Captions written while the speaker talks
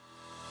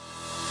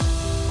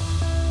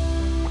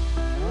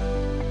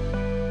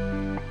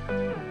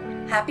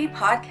Happy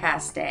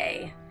Podcast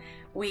Day.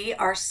 We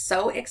are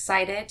so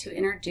excited to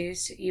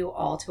introduce you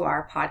all to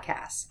our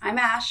podcast. I'm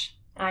Ash.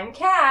 I'm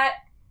Kat.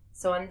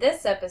 So on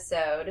this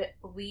episode,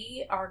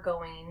 we are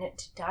going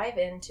to dive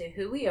into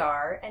who we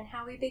are and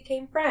how we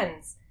became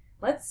friends.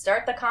 Let's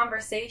start the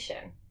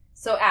conversation.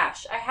 So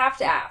Ash, I have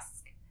to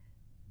ask,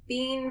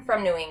 being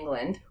from New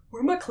England,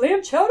 where my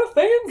clam chowder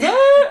fans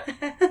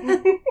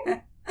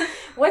at?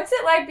 What's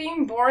it like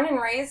being born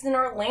and raised in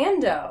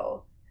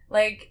Orlando?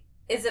 Like,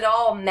 is it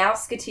all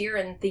Mouseketeer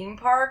and theme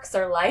parks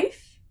or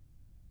life?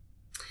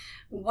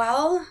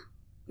 Well,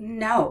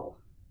 no.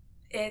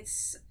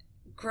 It's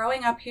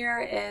growing up here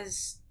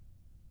is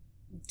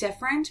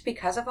different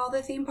because of all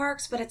the theme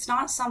parks, but it's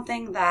not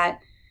something that,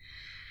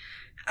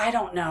 I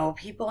don't know,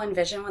 people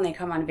envision when they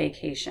come on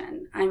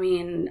vacation. I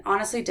mean,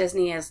 honestly,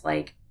 Disney is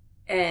like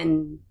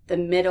in the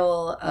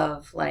middle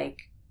of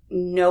like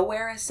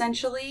nowhere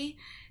essentially,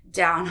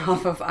 down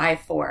off of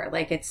I-4.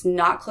 Like, it's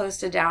not close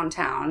to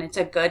downtown. It's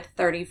a good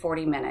 30,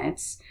 40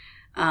 minutes.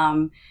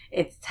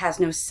 It has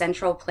no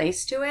central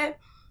place to it,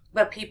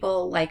 but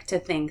people like to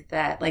think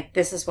that, like,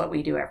 this is what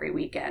we do every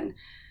weekend.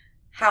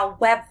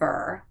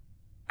 However,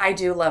 I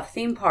do love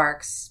theme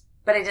parks,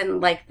 but I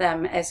didn't like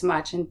them as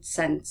much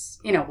since,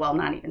 well,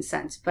 not even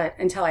since, but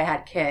until I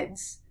had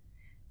kids.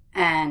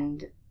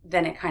 And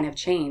then it kind of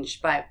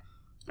changed. But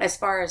as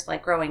far as,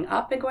 like, growing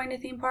up and going to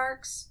theme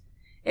parks,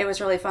 it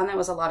was really fun. There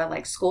was a lot of,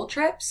 like, school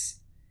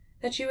trips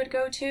that you would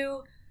go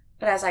to.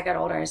 But as I got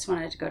older, I just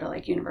wanted to go to,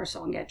 like,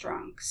 Universal and get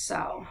drunk.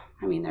 So,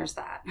 I mean, there's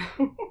that.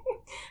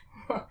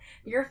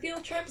 Your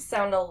field trips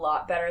sound a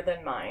lot better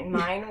than mine.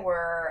 Mine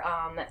were,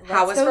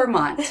 how was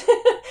Vermont?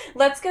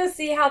 Let's go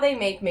see how they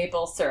make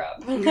maple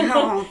syrup.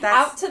 No,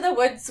 Out to the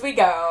woods we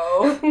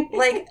go.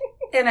 Like,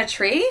 in a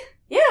tree?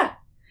 Yeah.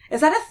 Is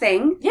that a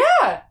thing?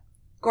 Yeah.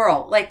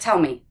 Girl, like, tell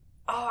me.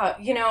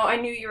 I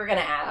knew you were going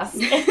to ask.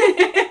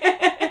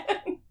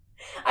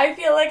 I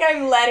feel like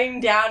I'm letting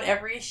down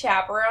every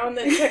chaperone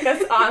that took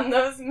us on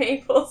those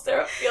maple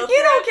syrup field trips.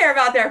 You don't care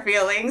about their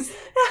feelings.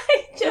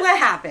 What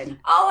happened?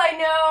 All I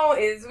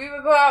know is we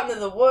would go out into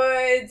the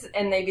woods,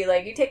 and they'd be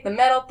like, you take the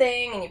metal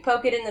thing, and you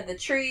poke it into the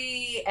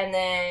tree, and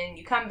then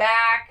you come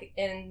back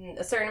in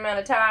a certain amount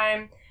of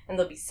time, and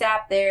there'll be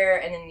sap there,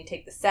 and then you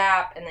take the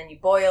sap, and then you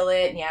boil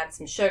it, and you add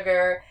some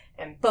sugar,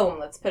 and boom,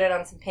 let's put it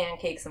on some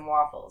pancakes and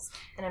waffles.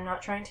 And I'm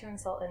not trying to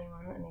insult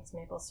anyone that makes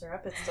maple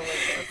syrup. It's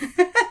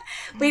delicious.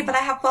 Wait, but I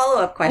have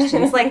follow-up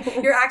questions. Like,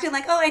 you're acting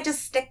like, I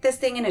just stick this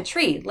thing in a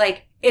tree.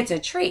 Like, it's a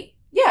tree.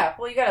 Yeah,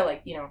 well, you gotta,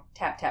 like,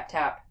 tap, tap,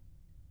 tap.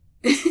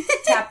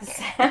 Tap the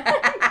sap.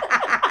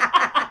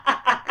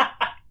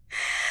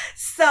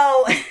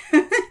 So,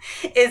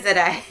 is it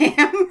a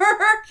hammer?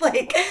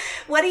 Like,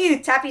 what do you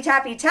tappy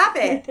tap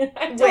it?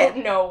 I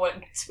don't know what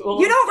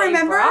tools. You don't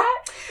remember?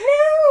 Brought?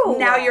 No.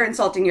 Now you're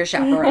insulting your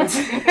chaperones.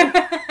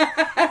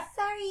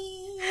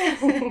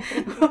 Sorry.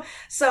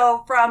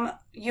 So, from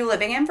you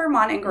living in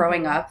Vermont and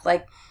growing up,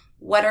 like,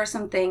 what are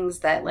some things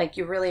that, like,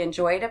 you really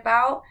enjoyed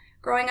about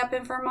growing up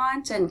in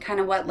Vermont, and kind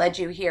of what led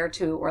you here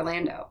to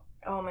Orlando?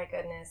 Oh my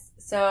goodness.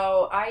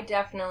 So I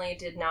definitely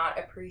did not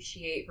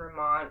appreciate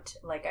Vermont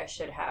like I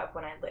should have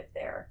when I lived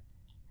there.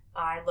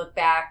 I look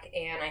back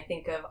and I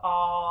think of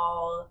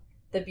all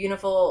the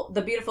beautiful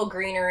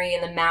greenery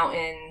and the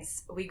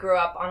mountains. We grew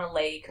up on a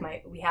lake.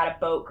 We had a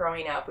boat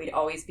growing up. We'd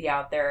always be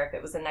out there if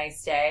it was a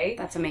nice day.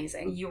 That's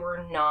amazing. You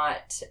were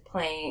not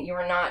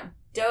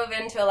dove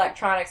into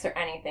electronics or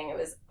anything. It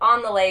was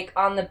on the lake,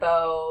 on the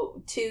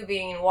boat,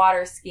 tubing,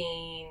 water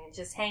skiing,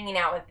 just hanging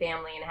out with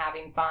family and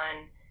having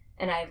fun.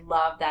 And I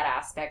love that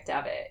aspect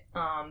of it.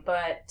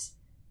 But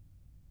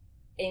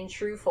in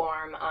true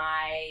form,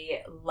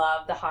 I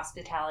love the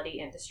hospitality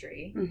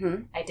industry.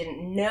 Mm-hmm. I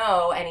didn't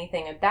know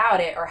anything about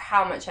it or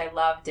how much I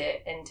loved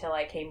it until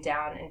I came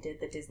down and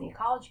did the Disney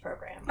College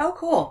program. Oh,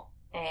 cool.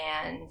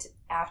 And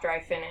after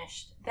I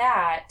finished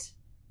that,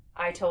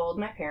 I told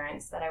my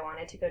parents that I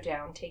wanted to go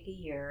down, take a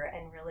year,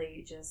 and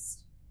really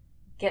just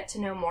get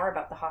to know more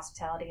about the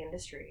hospitality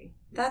industry.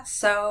 That's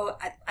so,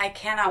 I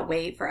cannot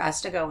wait for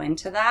us to go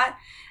into that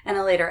in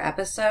a later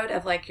episode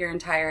of, like, your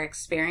entire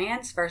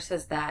experience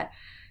versus that,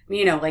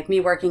 like me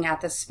working at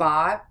the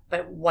spa,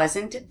 but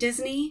wasn't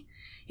Disney,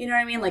 you know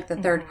what I mean? Like the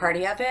third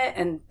party of it.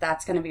 And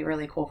that's going to be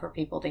really cool for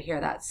people to hear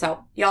that.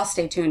 So y'all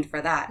stay tuned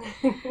for that.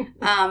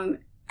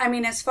 I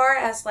mean, as far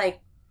as,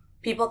 like,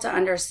 people to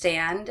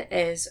understand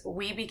is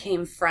we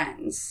became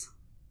friends.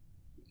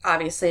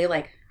 Obviously,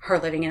 like, her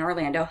living in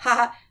Orlando.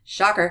 Haha,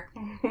 shocker.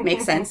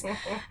 Makes sense.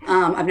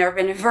 I've never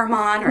been to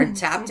Vermont or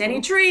tapped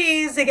any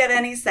trees to get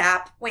any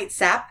sap. Wait,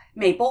 sap?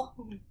 Maple?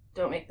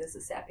 Don't make this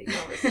a sappy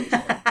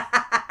conversation.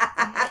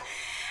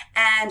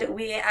 And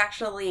we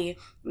actually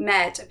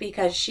met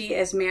because she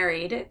is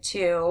married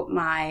to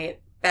my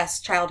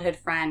best childhood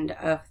friend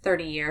of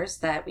 30 years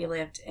that we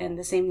lived in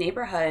the same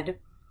neighborhood,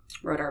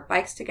 rode our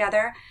bikes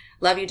together.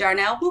 Love you,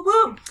 Darnell. Whoop,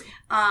 whoop.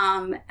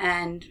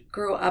 And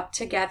grew up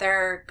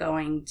together,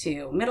 going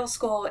to middle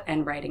school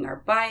and riding our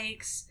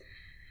bikes.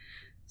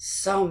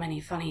 So many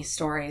funny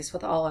stories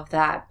with all of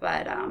that.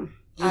 But, I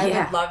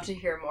would love to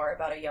hear more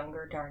about a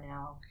younger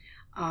Darnell.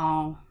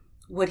 Oh,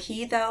 would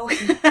he though?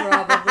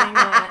 Probably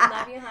not.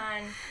 Love you,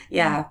 hon.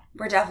 Yeah,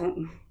 we're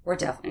definitely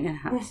gonna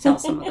have to tell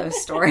some of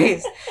those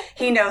stories.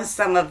 He knows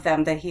some of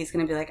them that he's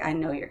gonna be like, I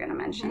know you're gonna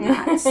mention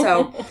that.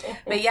 So,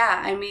 but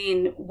yeah, I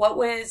mean, what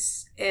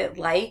was it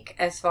like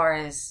as far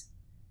as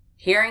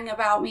hearing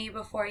about me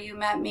before you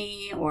met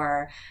me,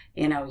 or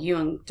you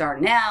and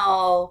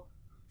Darnell?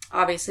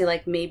 Obviously,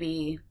 like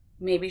maybe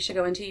should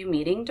go into you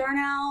meeting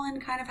Darnell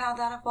and kind of how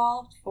that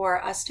evolved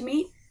for us to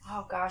meet.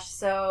 Oh gosh,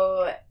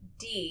 so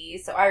D,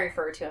 so I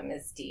refer to him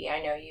as D.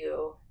 I know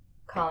you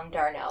call him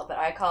Darnell, but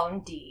I call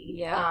him D.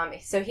 Yeah.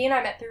 So he and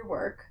I met through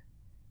work,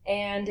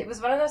 and it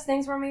was one of those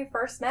things when we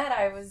first met,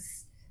 I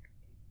was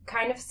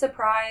kind of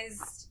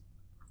surprised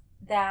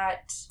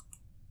that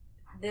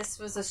this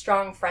was a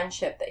strong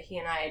friendship that he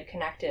and I had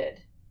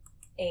connected.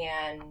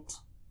 And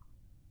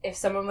if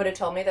someone would have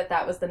told me that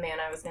that was the man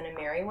I was going to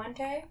marry one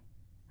day,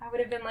 I would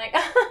have been like,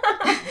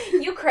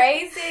 you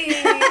crazy.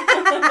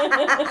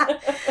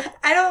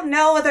 I don't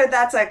know whether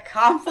that's a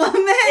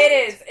compliment.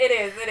 It is.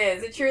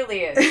 It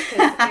truly is.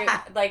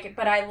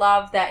 But I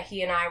love that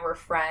he and I were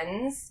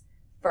friends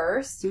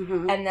first,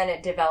 mm-hmm. and then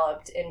it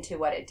developed into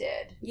what it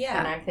did. Yeah.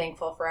 And I'm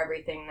thankful for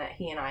everything that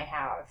he and I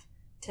have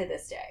to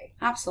this day.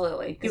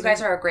 Absolutely. You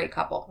guys are a great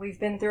couple. We've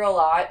been through a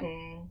lot,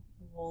 and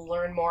we'll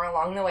learn more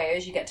along the way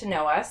as you get to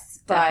know us.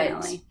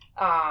 Definitely.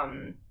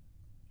 But,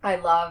 I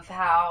love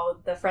how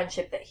the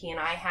friendship that he and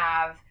I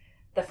have,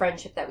 the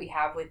friendship that we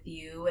have with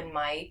you and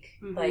Mike,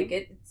 mm-hmm.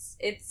 like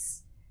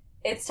it's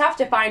tough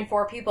to find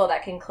 4 people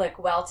that can click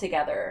well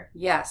together.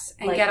 Yes,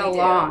 and like get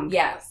along. Do.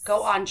 Yes.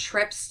 Go on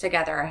trips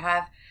together,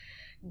 have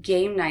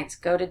game nights,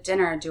 go to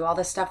dinner, do all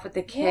this stuff with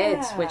the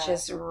kids, which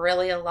is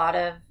really a lot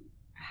of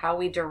how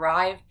we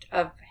derived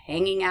of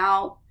hanging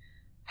out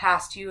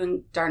past you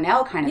and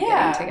Darnell kind of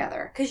getting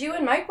together. Because you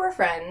and Mike were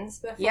friends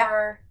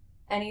before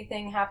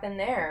anything happened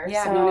there.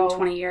 Yeah, I've known him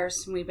 20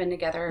 years. We've been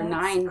together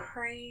 9. That's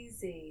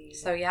crazy.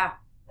 So, yeah.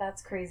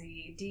 That's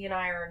crazy. Dee and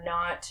I are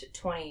not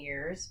 20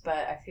 years, but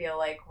I feel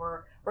like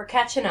we're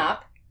catching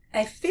up.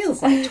 It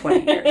feels like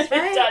 20 years,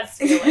 right? It does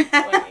feel like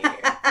 20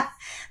 years.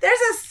 There's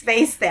a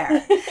space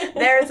there.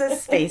 There's a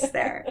space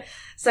there.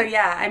 So,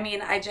 yeah, I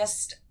mean, I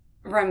just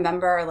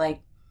remember,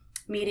 like,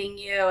 meeting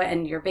you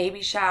and your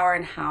baby shower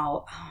and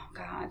how, oh,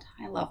 God,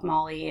 I love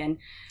Molly and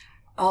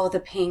all of the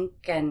pink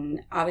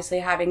and obviously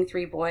having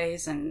 3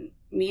 boys and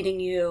meeting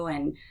you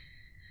and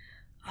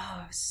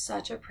it was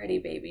such a pretty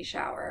baby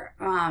shower.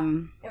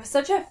 It was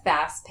such a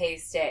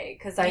fast-paced day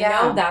because I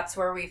know that's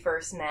where we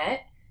first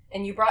met,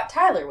 and you brought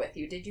Tyler with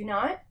you, did you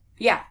not?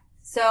 Yeah.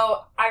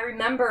 So I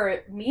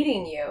remember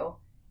meeting you,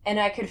 and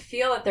I could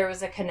feel that there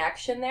was a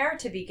connection there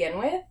to begin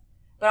with.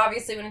 But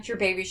obviously when it's your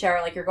baby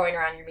shower, like you're going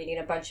around, you're meeting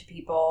a bunch of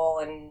people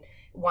and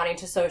wanting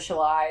to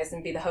socialize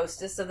and be the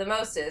hostess of the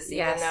mostest,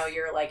 even though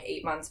you're like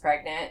 8 months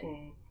pregnant.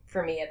 And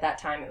for me at that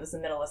time, it was the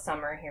middle of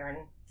summer here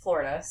in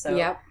Florida. So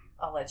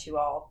I'll let you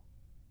all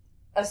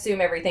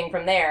assume everything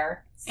from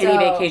there. So,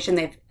 any vacation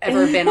they've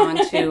ever been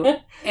on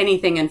to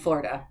anything in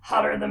Florida.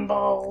 Hotter than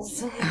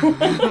balls.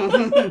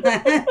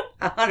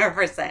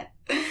 100%.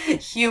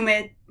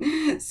 Humid,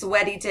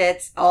 sweaty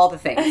tits, all the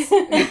things.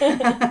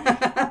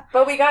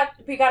 But we got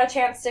a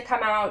chance to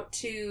come out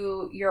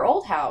to your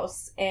old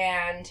house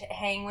and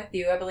hang with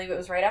you. I believe it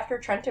was right after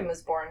Trenton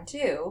was born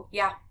too.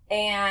 Yeah.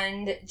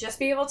 And just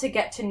be able to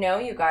get to know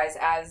you guys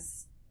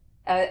as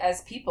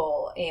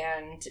people.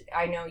 And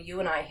I know you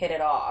and I hit it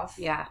off.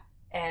 Yeah.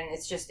 And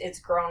it's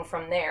grown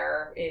from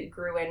there. It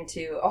grew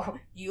into, oh,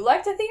 you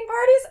like to theme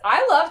parties?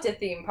 I love to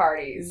theme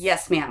parties.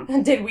 Yes,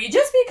 ma'am. Did we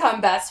just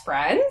become best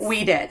friends?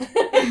 We did.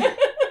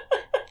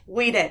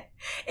 We did.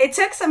 It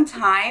took some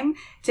time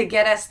to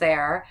get us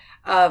there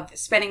of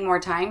spending more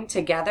time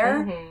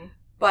together. Mm-hmm.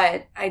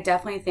 But I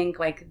definitely think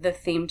like the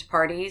themed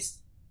parties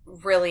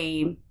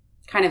really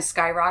kind of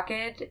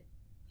skyrocketed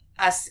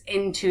us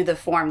into the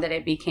form that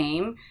it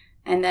became.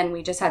 And then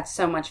we just had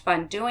so much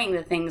fun doing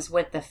the things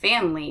with the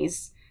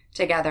families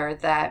together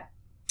that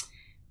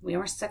we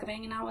were sick of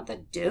hanging out with the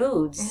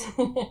dudes.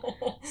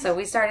 So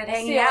we started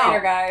hanging out. See you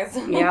later, guys.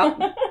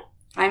 Yep.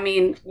 I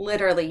mean,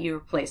 literally, you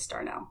replaced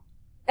Darnell.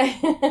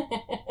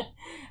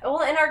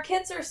 Well, and our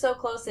kids are so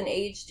close in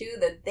age, too,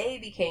 that they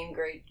became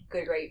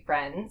great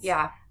friends.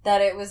 Yeah.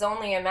 That it was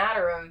only a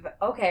matter of,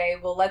 okay,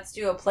 well, let's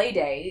do a play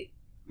date.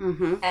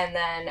 Mm-hmm. And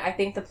then I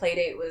think the play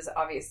date was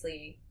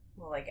obviously,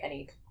 well, like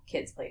any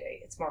kid's play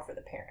date. It's more for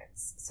the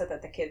parents so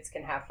that the kids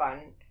can have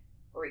fun,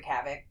 wreak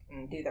havoc,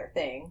 and do their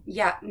thing.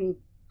 Yeah, and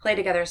play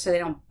together so they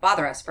don't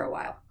bother us for a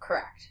while.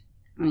 Correct.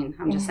 I mean,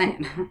 I'm just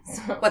saying.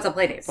 What's a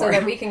play date for? So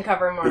that we can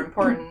cover more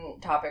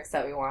important topics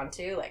that we want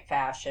to, like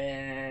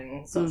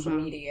fashion, social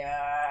media,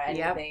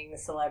 anything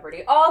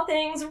celebrity, all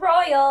things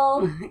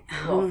royal.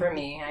 Well, for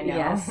me, I know.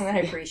 Yes. I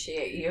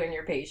appreciate you and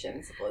your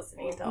patience of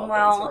listening to all things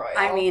royal.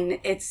 I mean,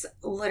 it's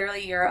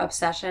literally your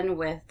obsession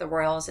with the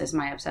royals is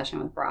my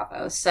obsession with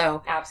Bravo.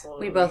 So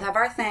absolutely, we both have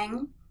our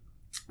thing.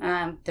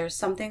 There's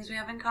some things we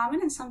have in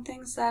common and some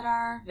things that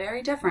are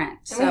very different.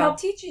 And we help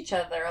teach each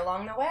other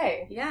along the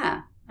way.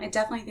 Yeah. I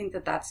definitely think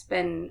that that's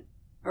been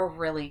a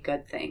really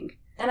good thing.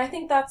 And I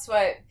think that's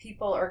what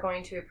people are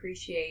going to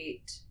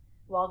appreciate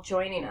while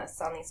joining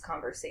us on these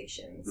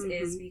conversations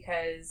is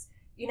because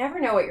you never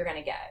know what you're going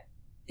to get.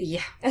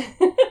 Yeah.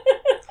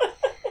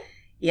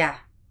 Yeah.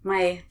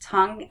 My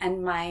tongue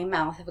and my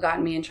mouth have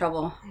gotten me in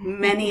trouble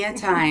many a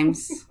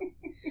times.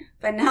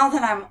 But now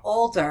that I'm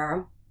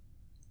older,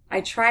 I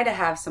try to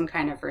have some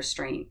kind of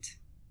restraint.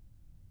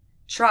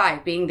 Try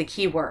being the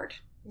key word.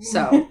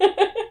 So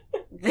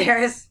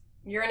there's...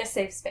 You're in a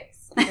safe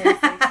space.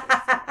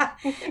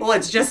 Well,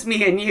 it's just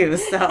me and you,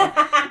 so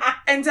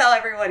until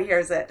everyone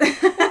hears it.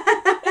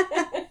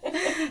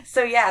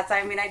 So yes,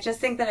 I mean, I just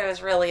think that it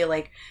was really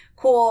like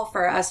cool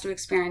for us to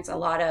experience a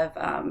lot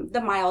of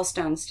the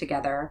milestones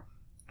together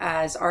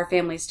as our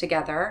families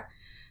together,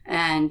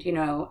 and you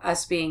know,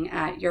 us being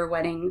at your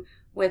wedding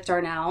with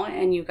Darnell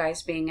and you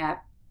guys being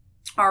at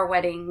our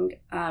wedding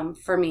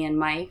for me and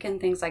Mike and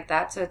things like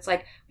that. So it's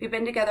like we've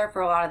been together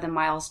for a lot of the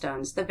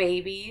milestones, the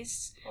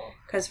babies,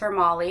 because for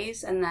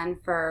Molly's, and then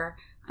for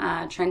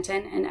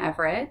Trenton and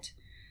Everett.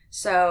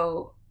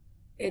 So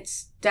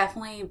it's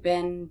definitely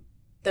been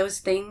those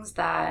things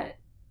that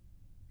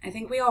I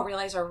think we all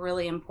realize are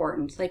really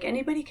important. Like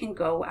anybody can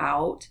go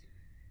out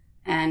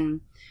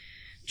and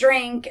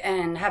drink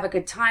and have a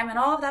good time, and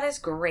all of that is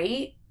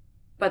great.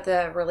 But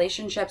the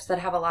relationships that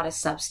have a lot of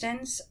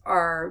substance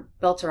are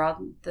built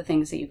around the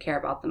things that you care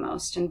about the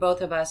most. And both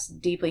of us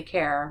deeply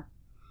care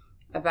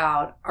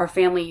about our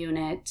family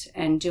unit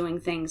and doing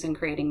things and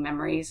creating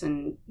memories.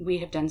 And we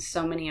have done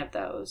so many of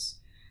those.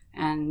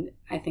 And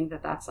I think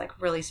that that's like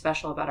really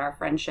special about our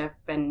friendship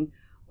and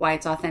why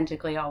it's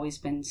authentically always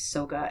been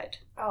so good.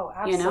 Oh,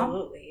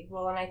 absolutely. You know?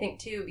 Well, and I think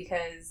too,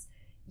 because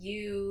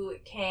you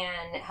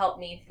can help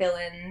me fill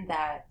in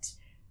that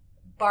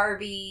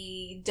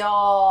Barbie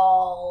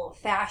doll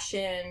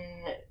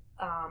fashion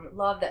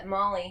love that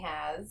Molly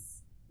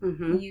has.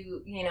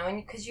 You know,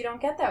 and because you don't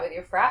get that with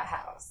your frat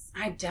house.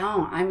 I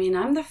don't. I mean,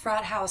 I'm the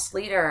frat house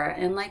leader,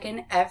 and like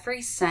in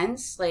every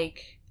sense,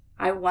 like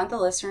I want the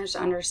listeners to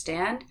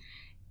understand,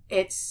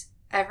 it's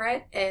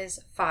Everett is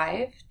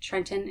 5,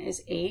 Trenton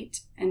is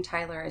 8, and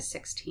Tyler is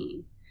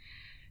 16.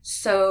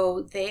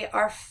 So they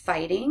are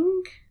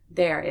fighting.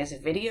 There is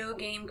video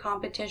game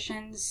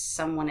competitions.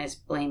 Someone is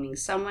blaming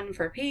someone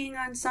for peeing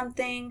on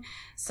something.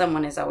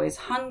 Someone is always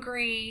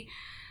hungry.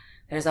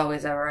 There's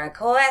always a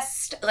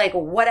request, like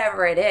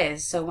whatever it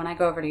is. So when I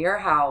go over to your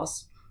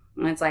house,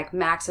 and it's like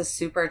Max is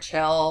super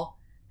chill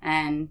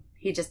and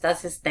he just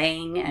does his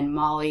thing. And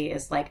Molly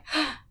is like,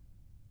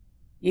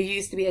 you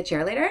used to be a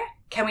cheerleader?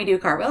 Can we do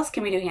cartwheels?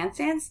 Can we do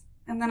handstands?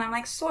 And then I'm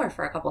like sore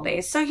for a couple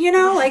days. So, you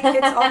know, like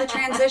it's all the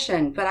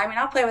transition. But I mean,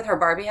 I'll play with her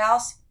Barbie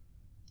house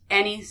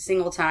any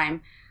single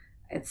time.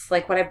 It's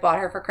like what I bought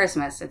her for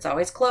Christmas. It's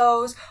always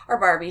clothes or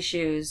Barbie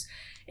shoes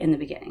in the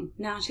beginning.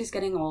 Now she's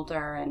getting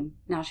older and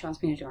now she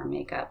wants me to do her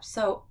makeup.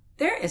 So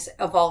there is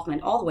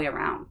evolvement all the way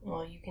around.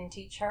 Well, you can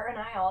teach her and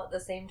I all at the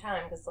same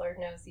time because Lord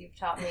knows you've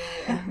taught me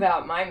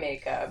about my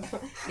makeup.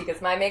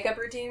 Because my makeup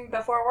routine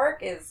before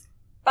work is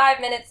 5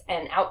 minutes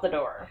and out the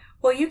door.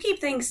 Well, you keep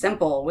things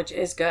simple, which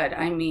is good.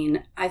 I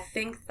mean, I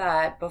think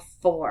that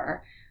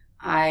before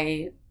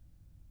I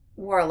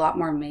wore a lot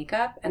more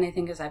makeup, and I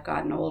think as I've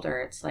gotten older,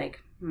 it's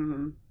like,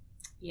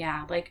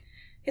 yeah, like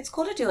it's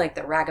cool to do like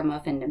the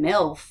ragamuffin to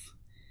MILF,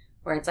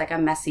 where it's like a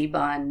messy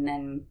bun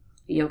and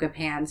yoga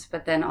pants,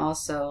 but then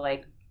also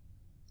like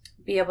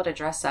be able to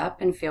dress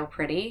up and feel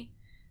pretty.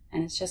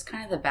 And it's just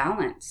kind of the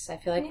balance. I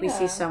feel like we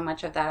see so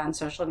much of that on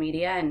social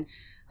media and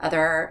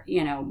other,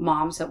 you know,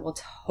 moms that will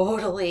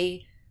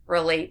totally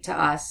relate to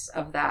us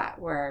of that,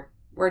 where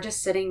we're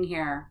just sitting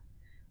here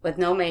with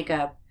no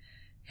makeup,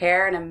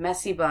 hair in a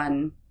messy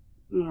bun,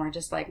 and we're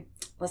just like,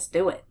 let's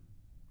do it.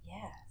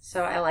 Yeah.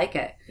 So I like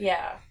it.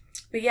 Yeah.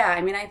 But yeah,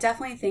 I mean, I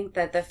definitely think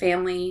that the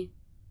family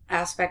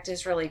aspect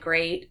is really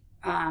great,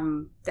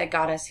 that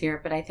got us here.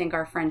 But I think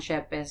our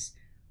friendship is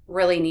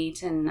really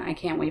neat, and I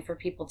can't wait for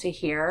people to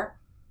hear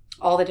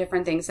all the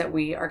different things that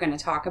we are going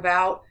to talk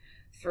about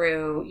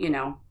through, you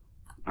know,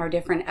 our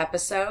different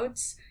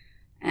episodes.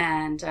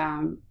 And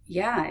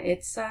yeah,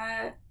 it's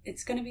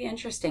going to be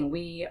interesting.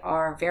 We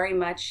are very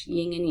much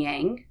yin and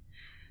yang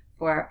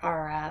for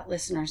our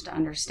listeners to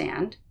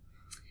understand.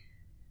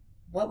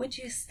 What would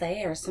you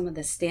say are some of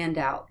the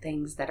standout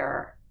things that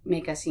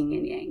make us yin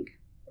and yang?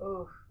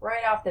 Ooh,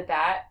 right off the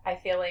bat, I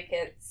feel like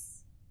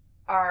it's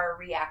our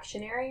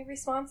reactionary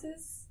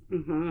responses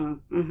to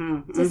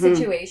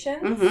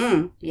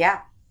situations.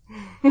 Yeah.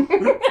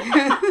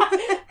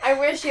 I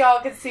wish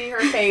y'all could see her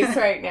face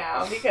right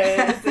now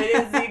because it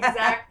is the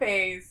exact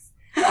face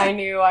I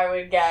knew I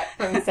would get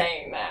from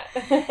saying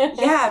that.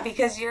 Yeah,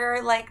 because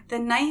you're like the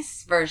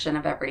nice version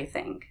of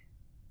everything.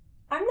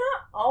 I'm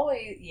not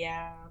always...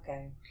 Yeah,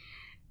 okay.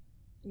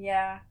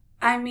 Yeah.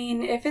 I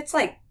mean, if it's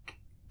like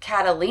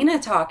Catalina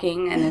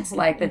talking and it's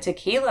like the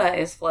tequila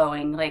is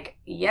flowing, like,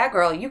 yeah,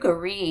 girl, you could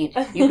read.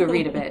 You could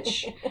read a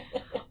bitch.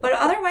 But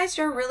otherwise,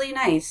 you're really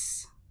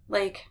nice.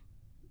 Like,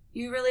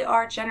 you really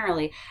are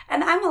generally.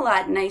 And I'm a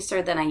lot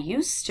nicer than I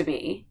used to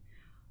be.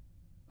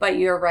 But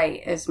you're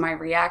right, is my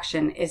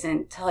reaction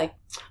isn't to like,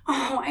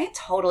 oh, I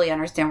totally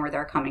understand where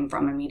they're coming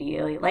from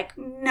immediately. Like,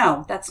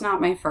 no, that's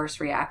not my first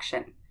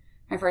reaction.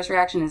 My first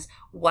reaction is,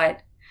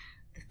 what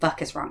the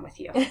fuck is wrong with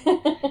you?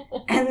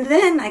 And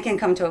then I can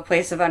come to a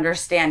place of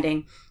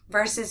understanding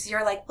versus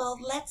you're like, well,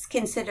 let's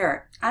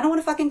consider. I don't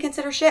want to fucking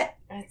consider shit.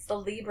 It's the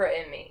Libra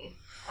in me.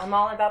 I'm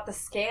all about the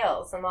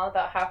scales. I'm all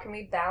about how can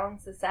we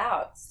balance this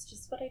out. It's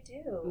just what I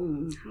do.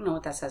 I don't know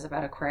what that says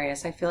about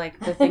Aquarius. I feel like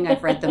the thing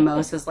I've read the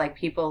most is like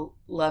people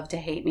love to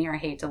hate me or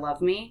hate to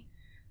love me.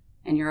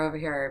 And you're over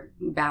here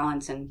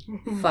balancing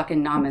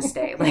fucking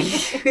namaste. Like,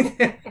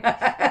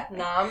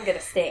 no, I'm going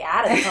to stay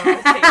out of the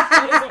conversation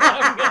is what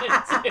I'm going to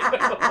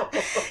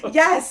do.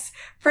 Yes,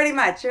 pretty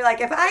much. You're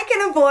like, if I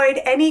can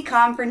avoid any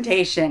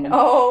confrontation.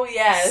 Oh,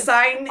 yes.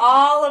 Sign.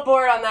 All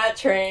aboard on that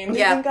train.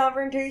 Yeah. Leaving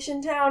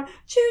Confrontation Town.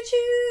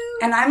 Choo-choo.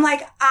 And I'm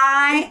like,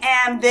 I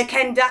am the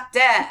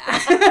conductor.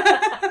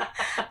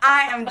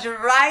 I am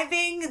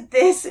driving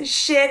this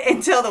shit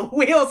until the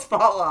wheels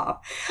fall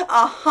off.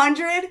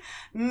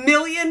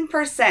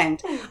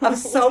 100,000,000% of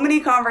so many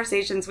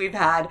conversations we've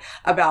had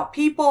about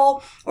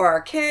people or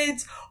our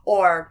kids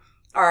or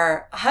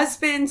our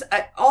husbands,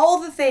 all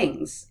the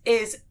things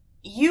is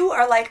you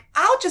are like,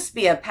 I'll just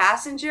be a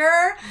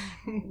passenger,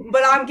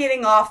 but I'm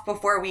getting off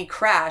before we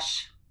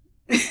crash.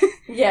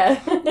 Yeah.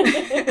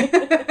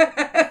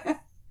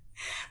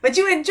 But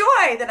you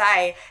enjoy that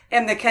I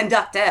am the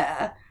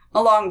conductor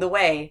along the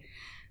way.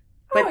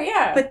 But, oh,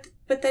 yeah.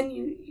 But then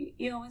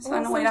you always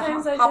find a way to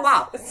hop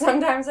out.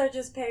 Sometimes I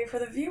just pay for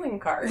the viewing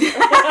card.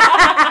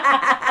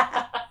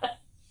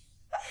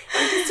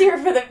 I'm just here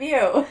for the view.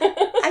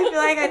 I feel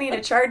like I need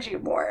to charge you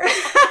more.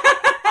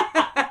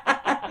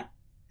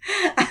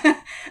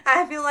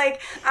 I feel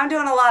like I'm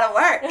doing a lot of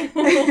work.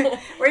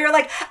 Where you're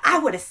like, I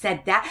would have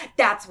said that.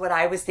 That's what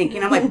I was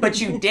thinking. I'm like,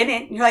 but you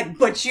didn't. And you're like,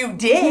 but you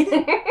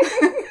did.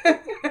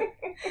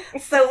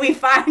 So we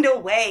find a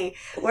way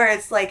where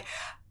it's like,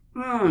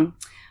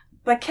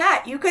 but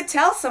Kat, you could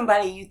tell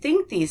somebody you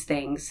think these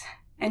things.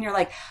 And you're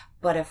like,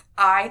 but if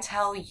I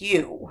tell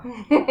you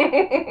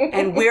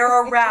and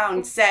we're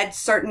around said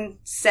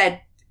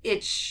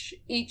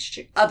each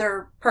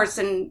other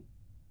person,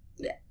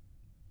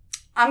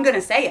 I'm going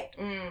to say it.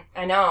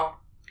 I know.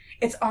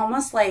 It's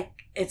almost like,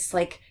 it's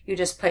like you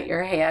just put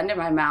your hand in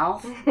my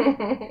mouth.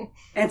 And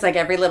it's like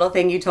every little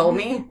thing you told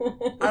me.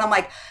 And I'm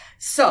like,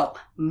 so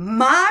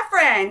my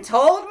friend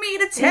told me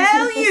to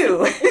tell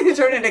you.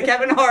 Turn into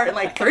Kevin Hart in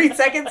like 3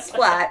 seconds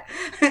flat.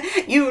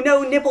 You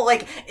know, nipple,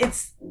 like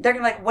they're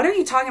gonna be like, what are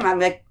you talking about? I'm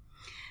like,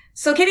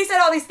 so Kitty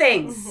said all these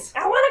things.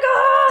 I want to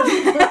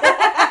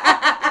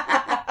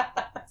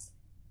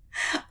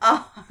go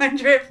home.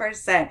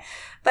 100%.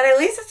 But at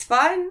least it's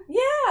fun.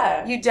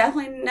 Yeah. You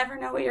definitely never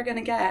know what you're going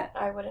to get.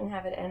 I wouldn't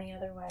have it any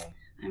other way.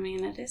 I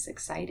mean, it is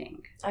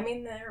exciting. I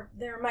mean,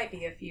 there might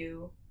be a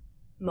few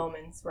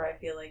moments where I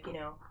feel like,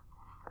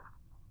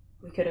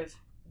 we could have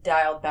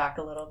dialed back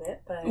a little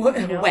bit, but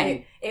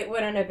when? It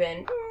wouldn't have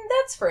been,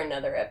 that's for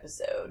another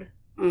episode.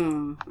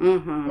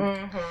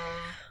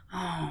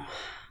 Oh,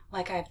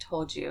 like I've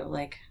told you,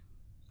 like,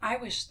 I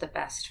wish the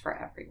best for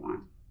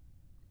everyone.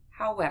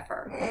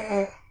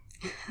 However,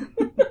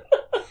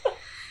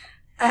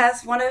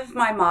 as one of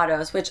my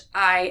mottos, which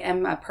I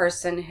am a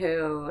person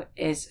who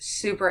is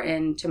super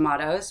into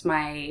mottos,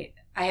 I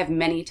have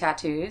many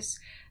tattoos.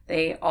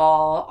 They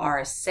all are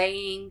a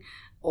saying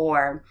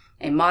or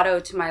a motto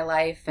to my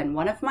life. And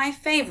one of my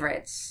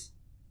favorites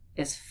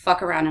is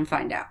fuck around and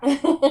find out.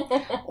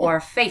 Or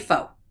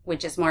FAFO,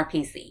 which is more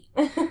PC,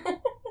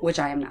 which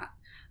I am not.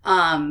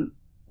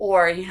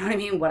 Or, you know what I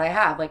mean? What I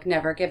have, like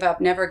never give up,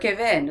 never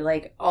give in.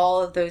 Like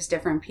all of those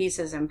different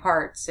pieces and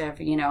parts of,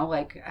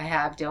 like I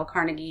have Dale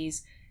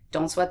Carnegie's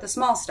Don't Sweat the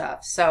Small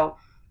Stuff. So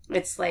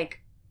it's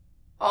like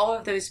all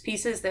of those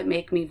pieces that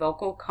make me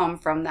vocal come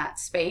from that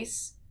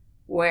space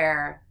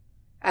where,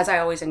 as I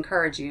always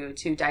encourage you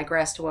to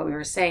digress to what we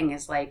were saying,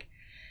 is like,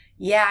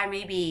 yeah, I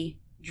may be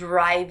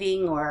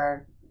driving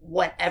or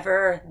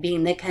whatever,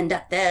 being the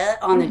conductor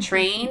on the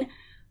train,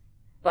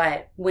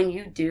 but when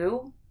you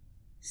do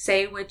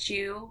say what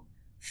you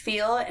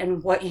feel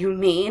and what you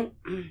mean,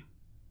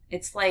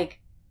 it's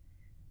like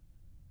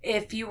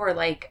if you were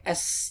like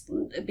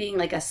being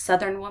like a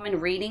Southern woman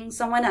reading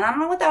someone, and I don't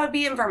know what that would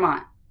be in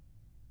Vermont.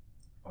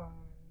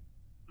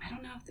 I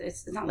don't know if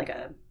it's not like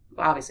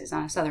obviously it's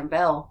not a Southern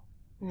belle.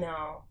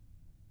 No.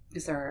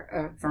 Is there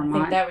a Vermont I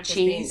think that would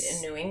cheese?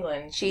 Just be in New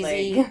England.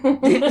 Cheesy.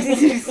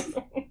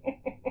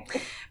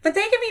 But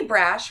they can be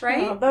brash,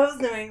 right? Oh, those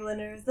New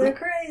Englanders, they're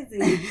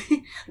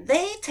crazy.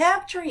 They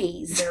tap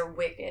trees. They're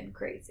wicked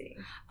crazy.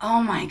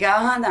 Oh my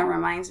God, that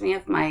reminds me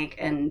of Mike,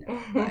 and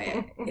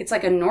it's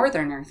like a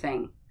Northerner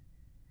thing.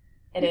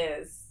 It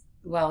is.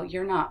 Well,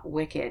 you're not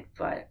wicked,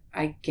 but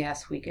I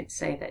guess we could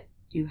say that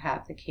you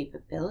have the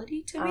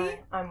capability to be.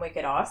 I'm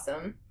wicked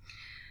awesome.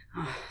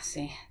 Oh,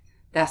 see,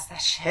 that's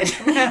that shit.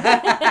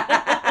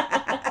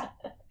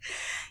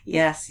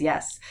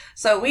 Yes.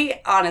 So we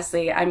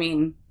honestly, I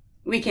mean,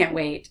 we can't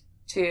wait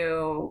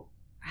to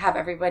have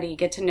everybody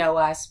get to know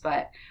us,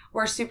 but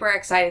we're super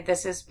excited.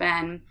 This has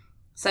been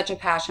such a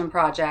passion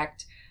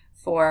project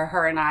for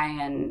her and I,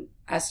 and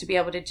us to be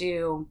able to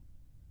do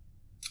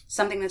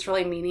something that's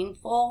really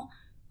meaningful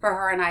for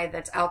her and I,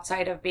 that's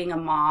outside of being a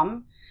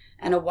mom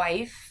and a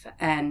wife.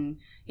 And,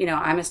 you know,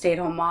 I'm a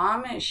stay-at-home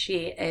mom.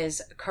 She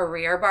is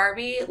career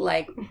Barbie.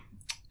 Like,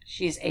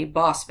 she's a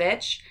boss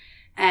bitch.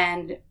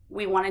 And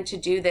we wanted to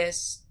do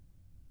this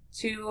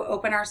to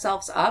open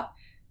ourselves up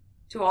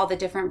to all the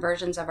different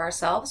versions of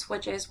ourselves,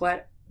 which is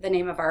what the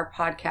name of our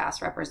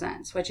podcast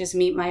represents, which is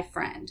Meet My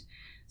Friend.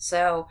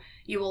 So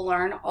you will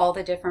learn all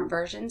the different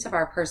versions of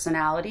our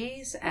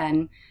personalities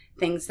and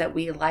things that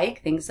we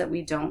like, things that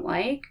we don't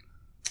like.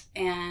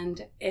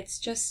 And it's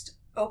just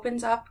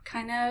opens up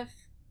kind of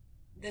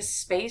this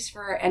space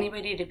for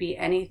anybody to be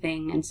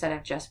anything instead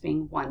of just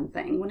being one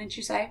thing. Wouldn't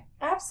you say?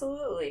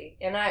 Absolutely.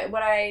 And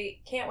what I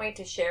can't wait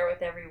to share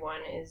with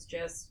everyone is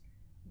just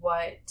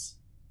what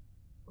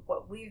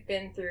we've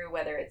been through,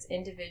 whether it's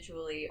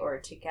individually or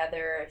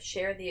together.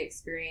 Share the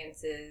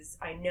experiences.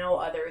 I know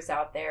others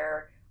out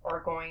there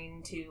are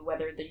going to,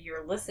 whether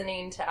you're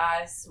listening to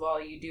us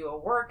while you do a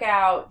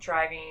workout,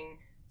 driving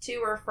to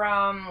or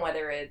from,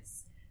 whether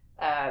it's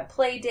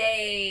play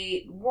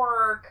date,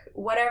 work,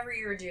 whatever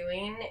you're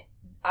doing,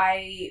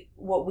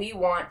 what we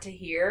want to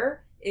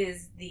hear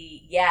is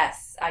the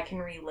yes, I can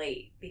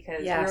relate,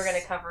 because Yes. we're going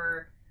to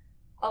cover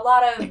a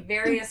lot of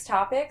various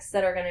topics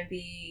that are going to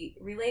be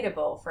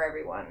relatable for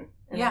everyone.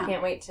 And Yeah. I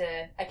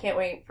can't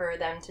wait for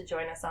them to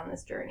join us on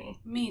this journey.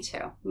 Me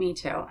too.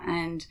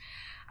 And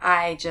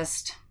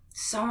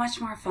so much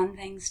more fun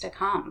things to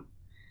come.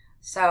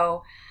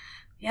 So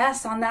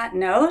yes, on that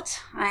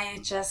note, I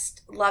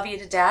just love you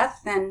to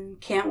death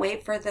and can't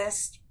wait for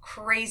this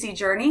crazy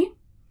journey.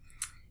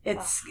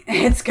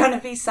 It's going to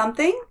be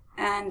something.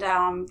 And,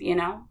 you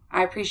know,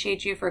 I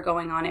appreciate you for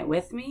going on it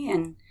with me.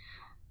 And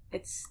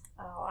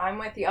Oh, I'm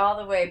with you all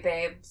the way,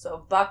 babe.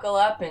 So buckle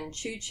up and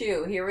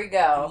choo-choo. Here we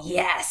go.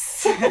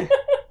 yes.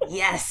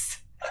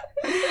 Yes.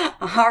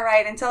 All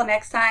right. Until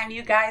next time,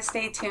 you guys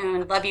stay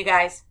tuned. Love you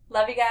guys.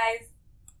 Love you guys.